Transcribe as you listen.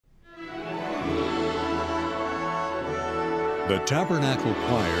The Tabernacle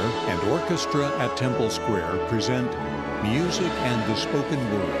Choir and Orchestra at Temple Square present Music and the Spoken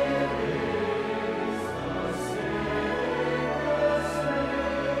Word.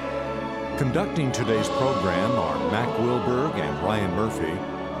 Conducting today's program are Mack, Wilberg, and Ryan Murphy,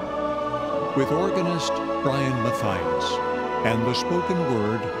 with organist Brian Mathias, and the spoken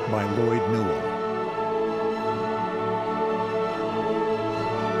word by Lloyd Newell.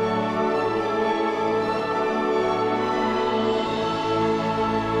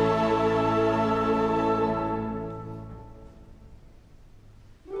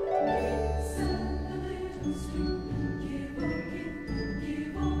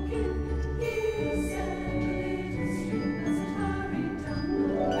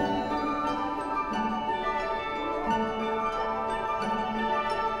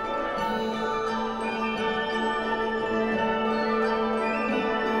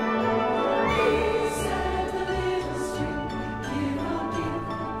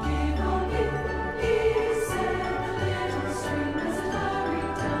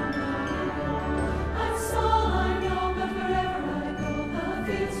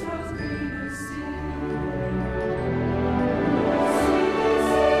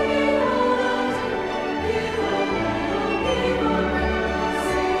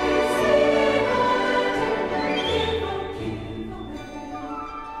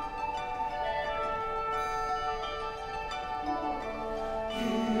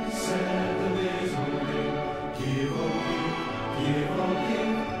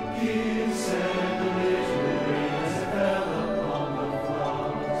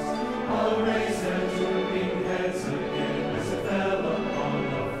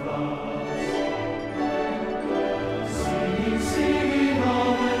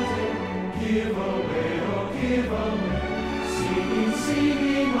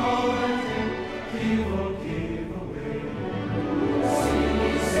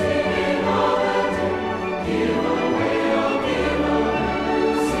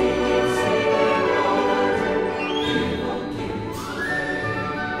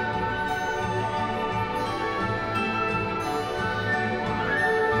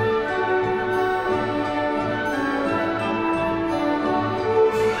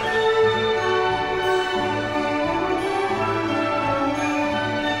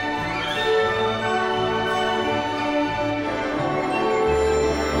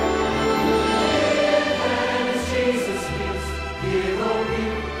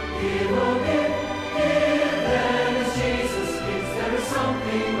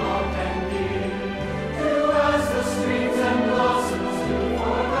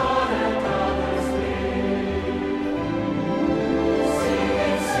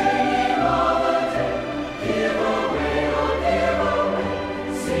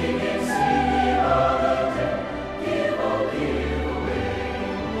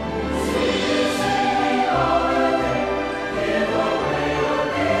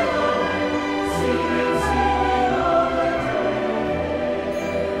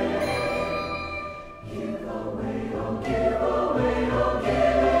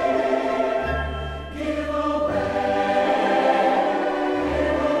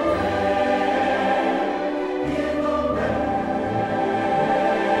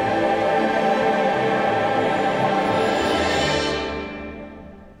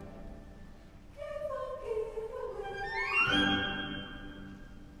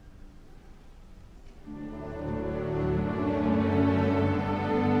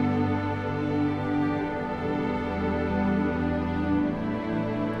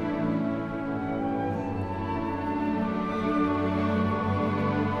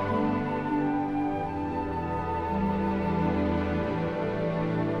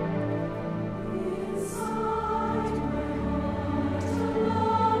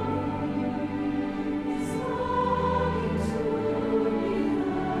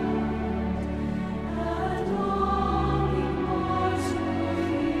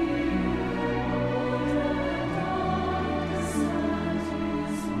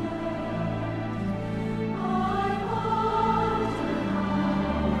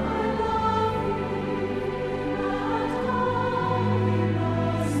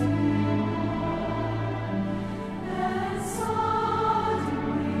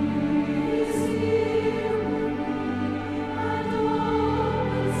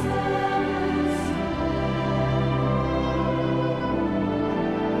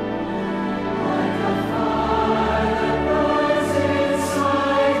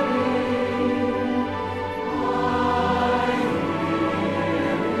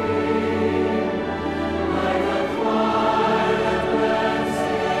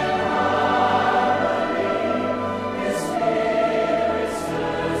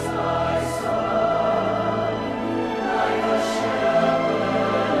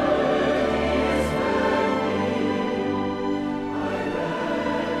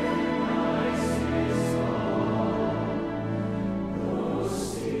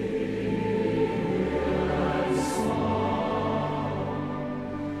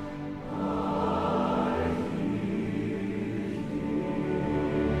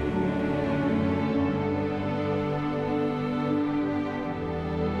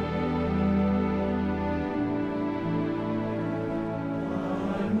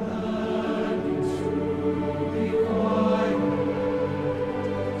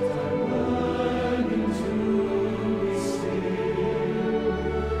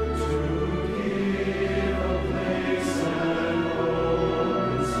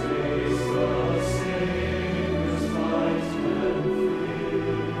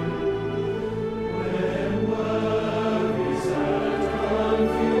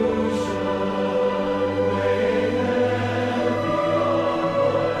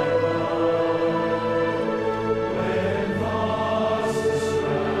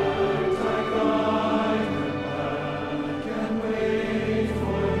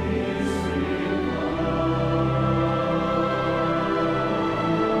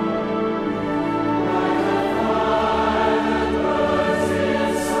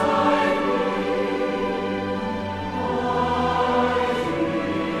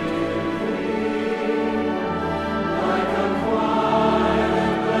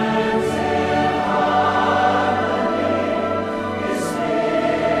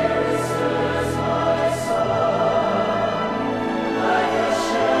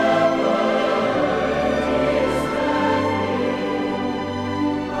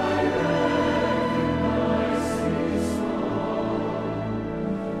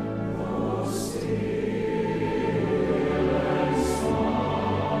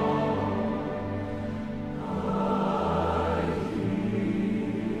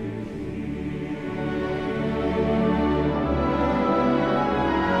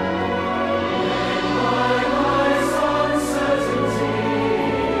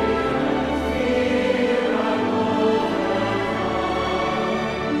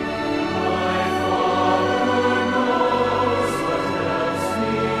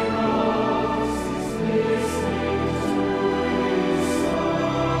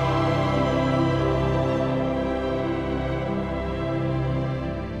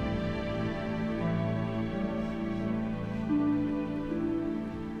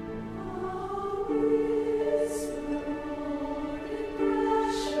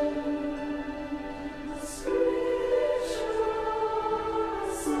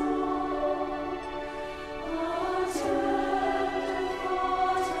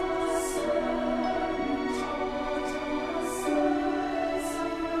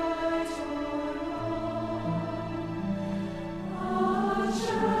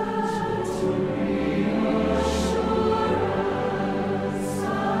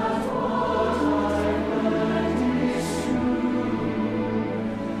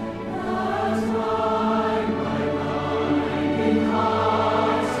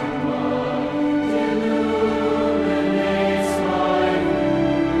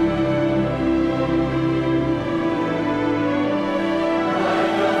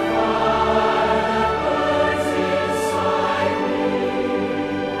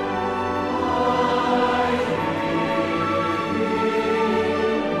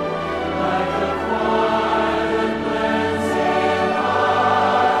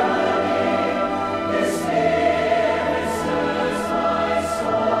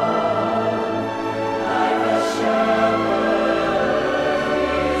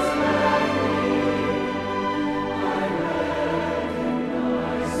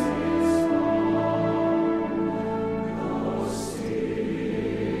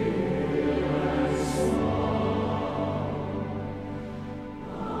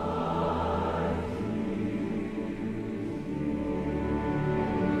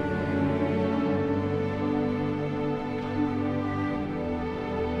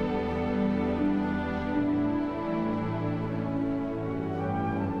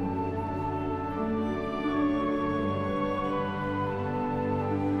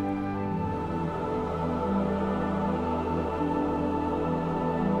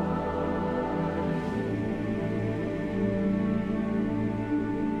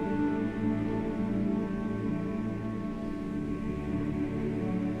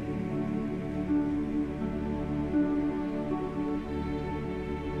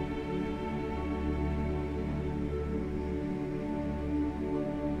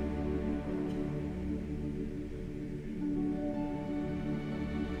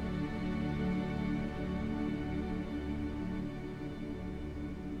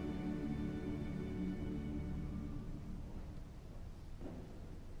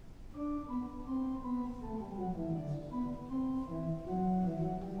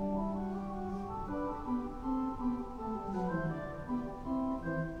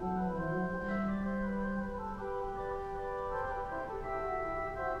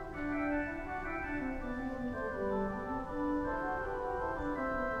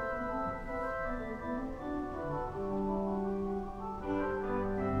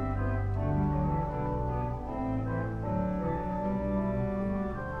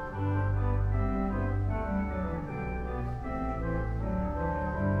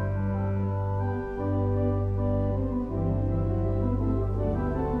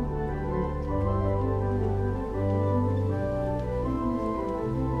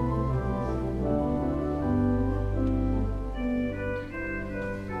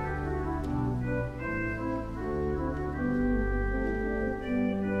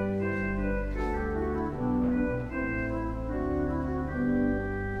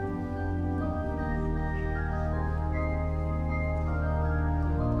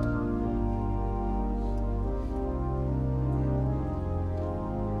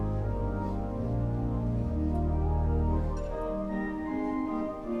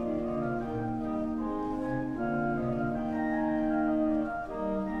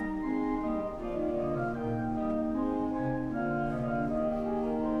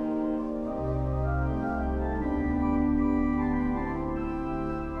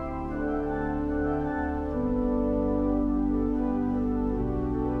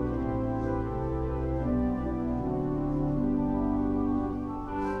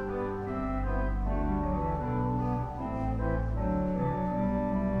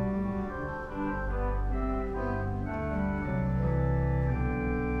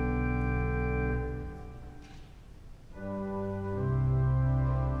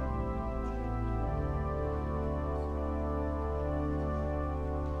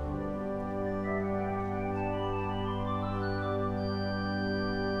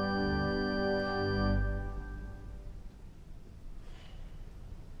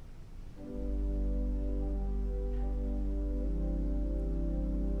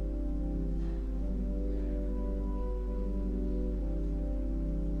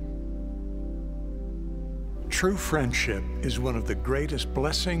 True friendship is one of the greatest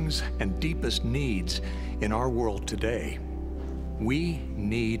blessings and deepest needs in our world today. We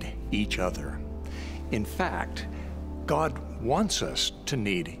need each other. In fact, God wants us to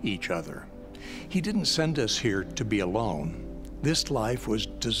need each other. He didn't send us here to be alone. This life was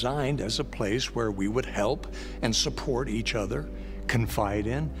designed as a place where we would help and support each other, confide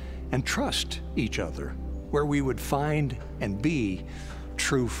in, and trust each other, where we would find and be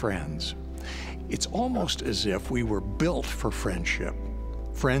true friends. It's almost as if we were built for friendship.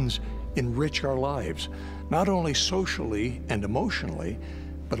 Friends enrich our lives, not only socially and emotionally,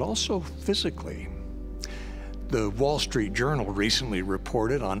 but also physically. The Wall Street Journal recently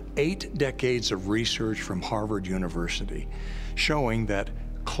reported on 8 decades of research from Harvard University, showing that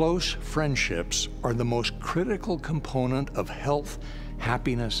close friendships are the most critical component of health,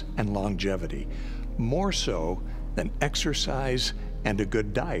 happiness, and longevity, more so than exercise and a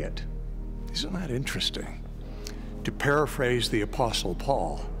good diet. Isn't that interesting? To paraphrase the Apostle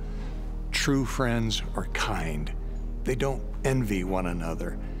Paul, true friends are kind. They don't envy one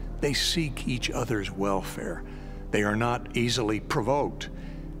another. They seek each other's welfare. They are not easily provoked.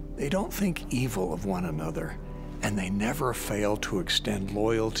 They don't think evil of one another, and they never fail to extend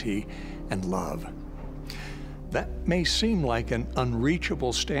loyalty and love. That may seem like an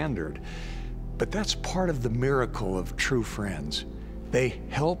unreachable standard, but that's part of the miracle of true friends. They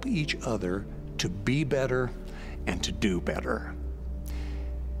help each other to be better and to do better.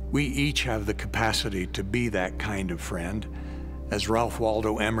 We each have the capacity to be that kind of friend. As Ralph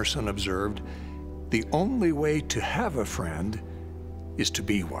Waldo Emerson observed, the only way to have a friend is to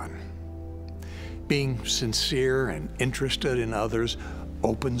be one. Being sincere and interested in others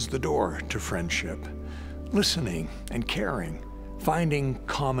opens the door to friendship. Listening and caring, finding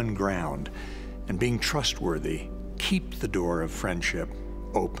common ground, and being trustworthy keep the door of friendship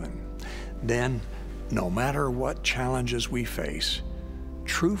open. Then, no matter what challenges we face,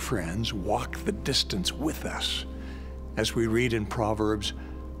 true friends walk the distance with us. As we read in Proverbs,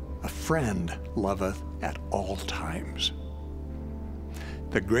 "A friend loveth at all times."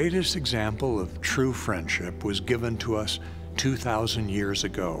 The greatest example of true friendship was given to us 2,000 years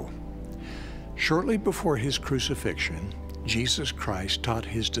ago. Shortly before his crucifixion, Jesus Christ taught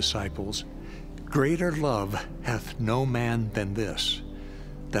his disciples, "Greater love hath no man than this,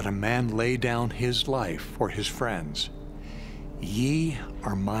 that a man lay down his life for his friends. Ye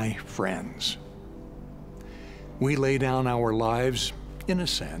are my friends." We lay down our lives, in a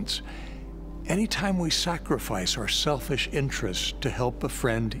sense, anytime we sacrifice our selfish interests to help a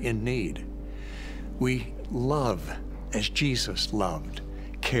friend in need. We love as Jesus loved,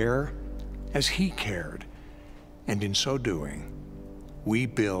 care as he cared, and in so doing, we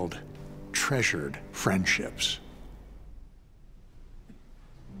build treasured friendships.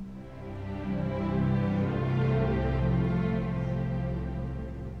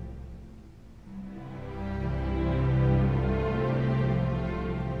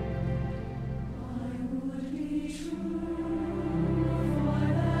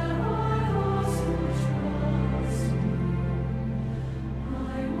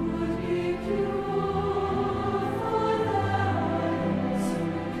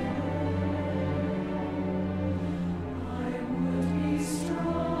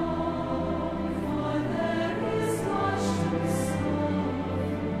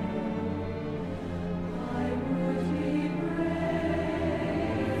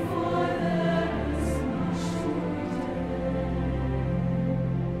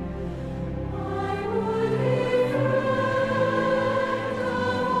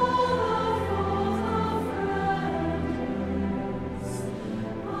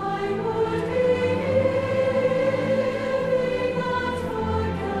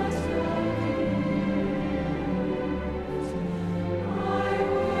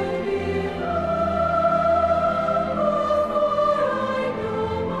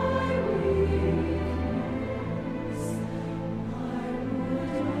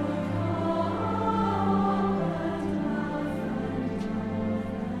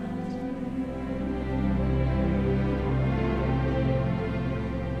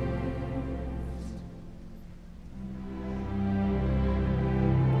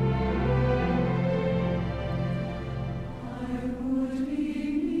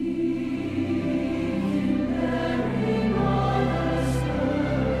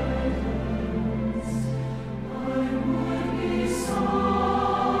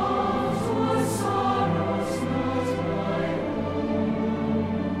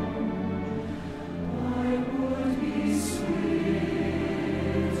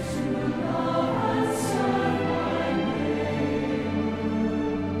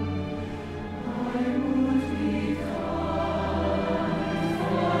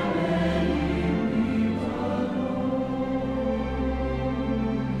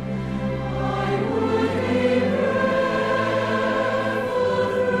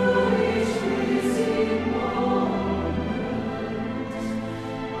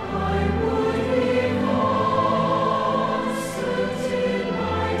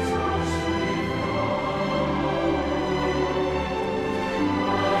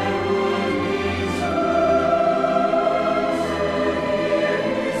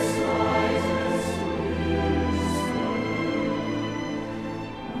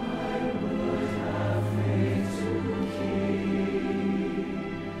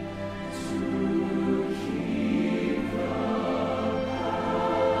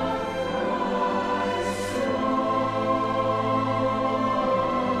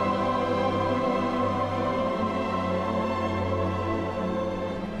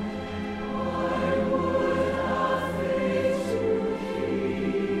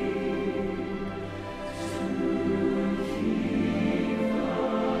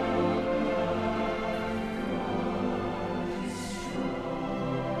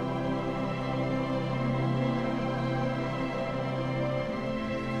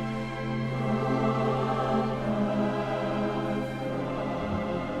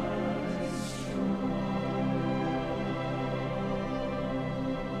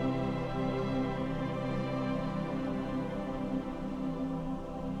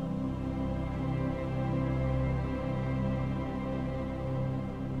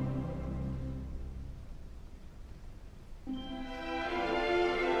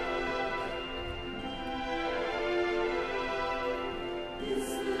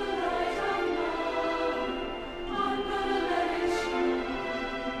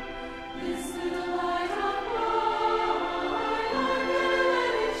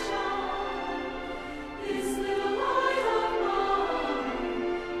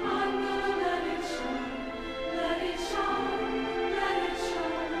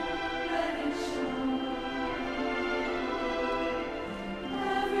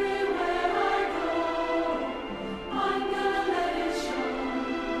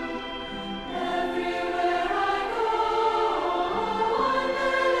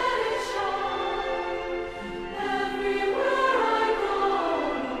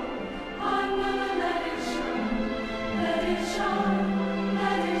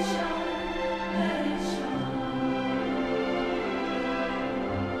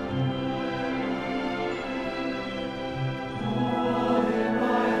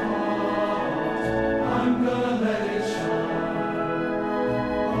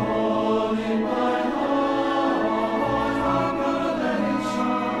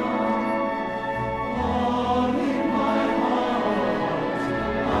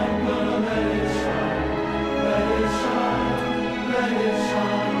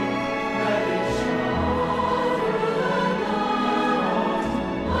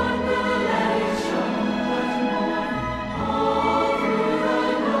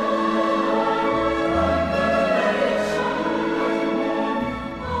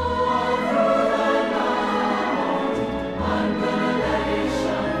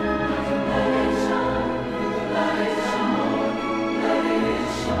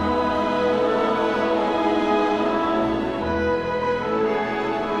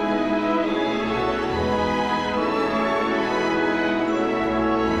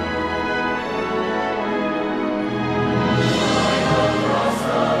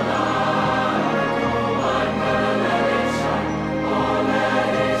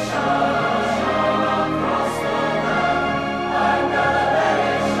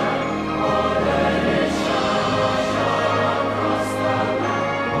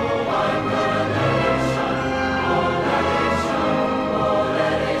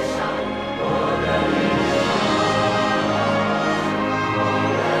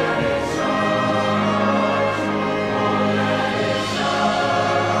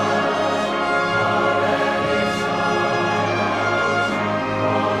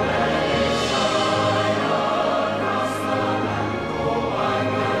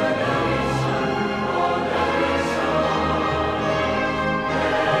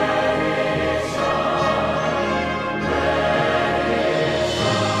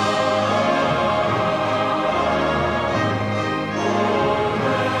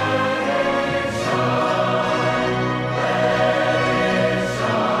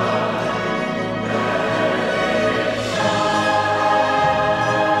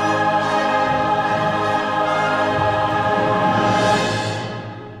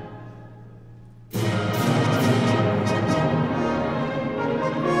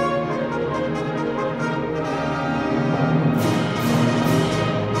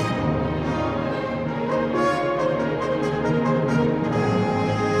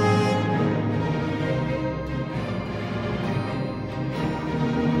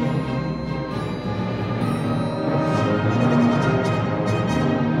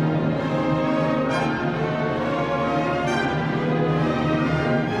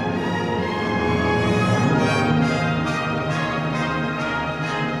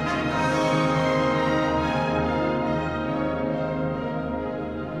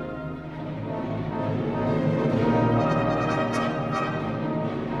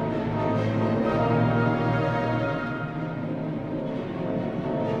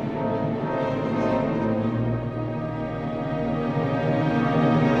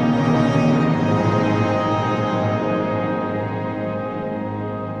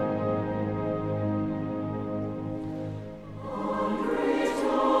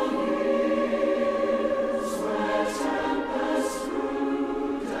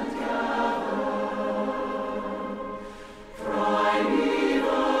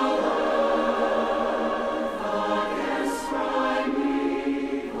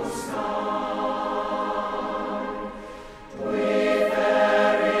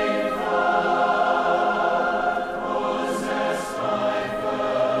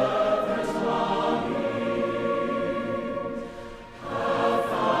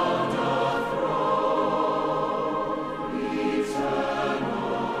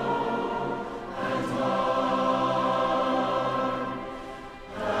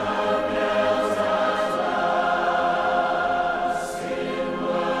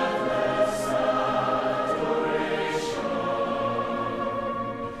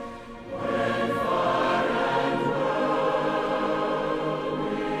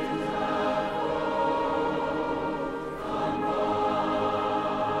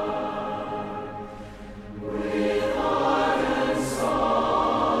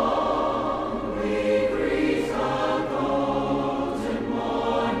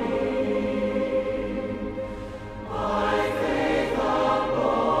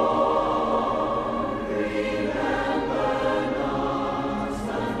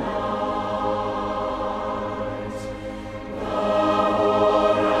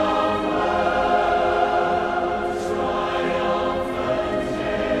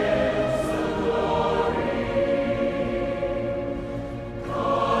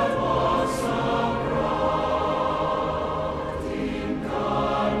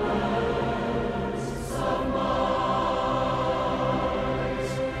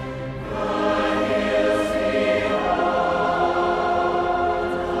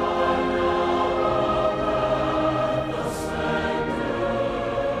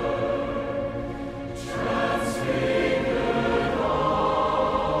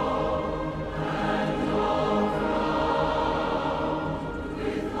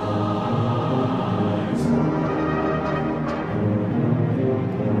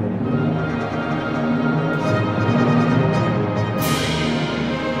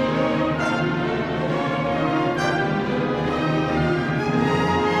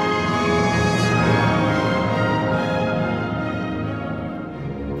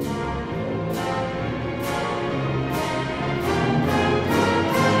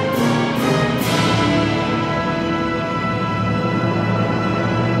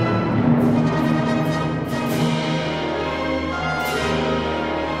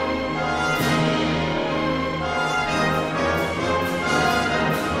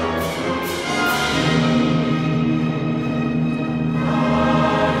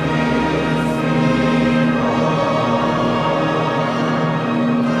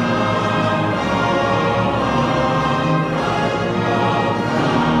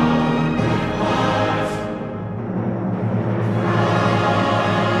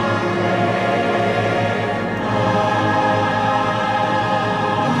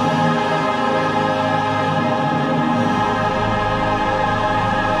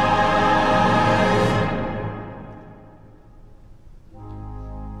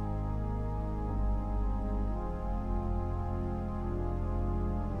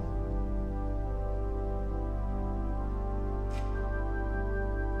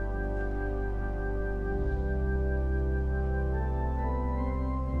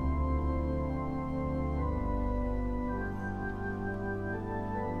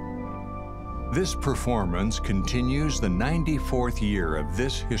 This performance continues the 94th year of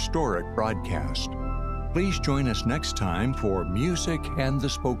this historic broadcast. Please join us next time for Music and the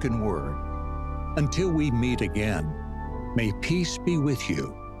Spoken Word. Until we meet again, may peace be with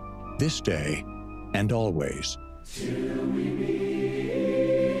you, this day and always. Till we meet.